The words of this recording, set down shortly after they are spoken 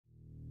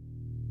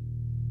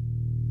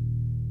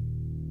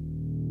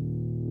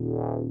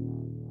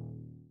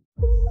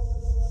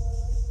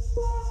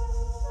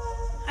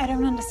I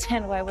don't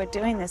understand why we're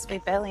doing this. We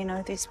barely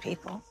know these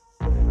people.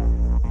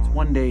 It's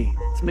one day.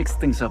 Let's mix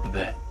things up a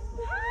bit.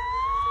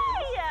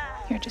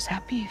 You're just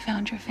happy you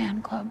found your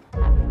fan club.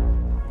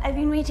 I've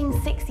been waiting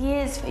 6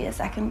 years for your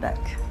second book.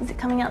 Is it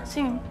coming out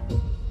soon?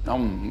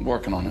 I'm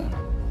working on it.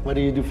 What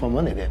do you do for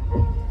money then?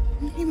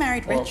 You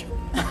married rich.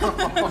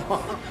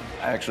 I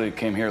actually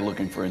came here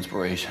looking for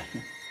inspiration.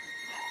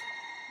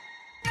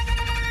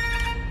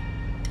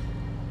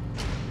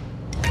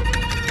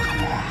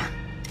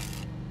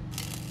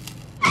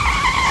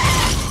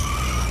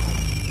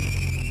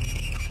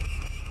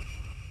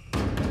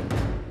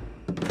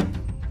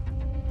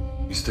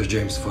 Mr.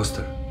 James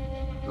Foster,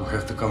 you'll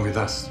have to come with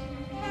us.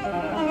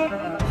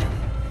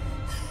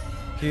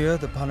 Here,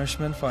 the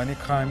punishment for any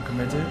crime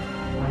committed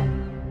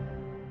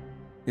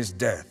is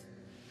death.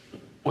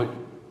 What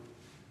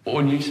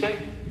did you say?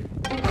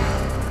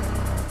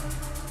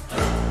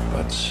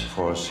 But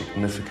for a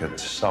significant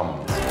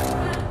sum,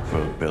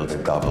 we'll build a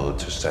double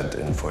to send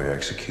in for your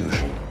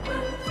execution.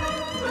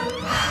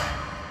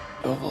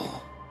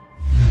 Double.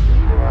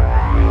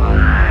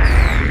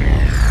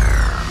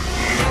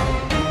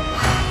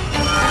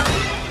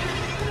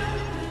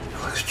 It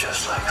looks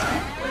just like me.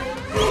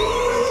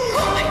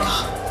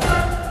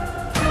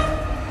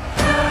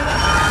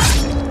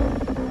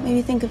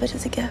 Maybe think of it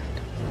as a gift.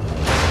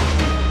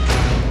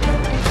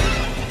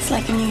 It's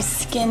like a new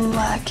skin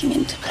working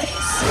into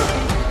place.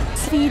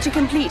 It's for you to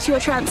complete your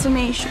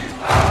transformation.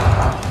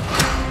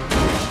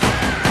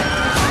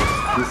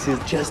 This is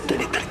just a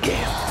little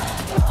game.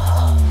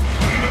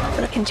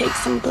 But I can take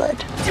some blood.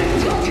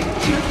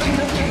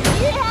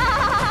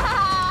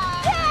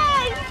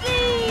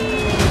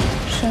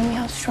 Show me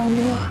how strong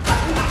you are.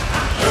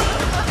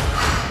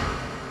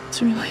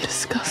 It's really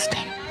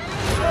disgusting.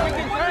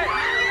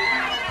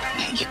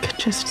 You could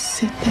just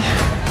sit there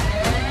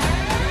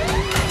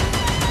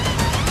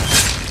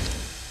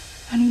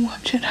and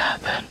watch it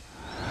happen.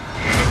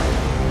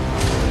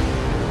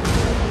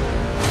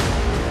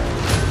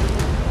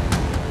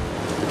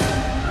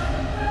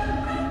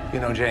 You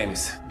know,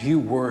 James, do you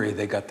worry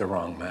they got the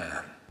wrong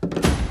man?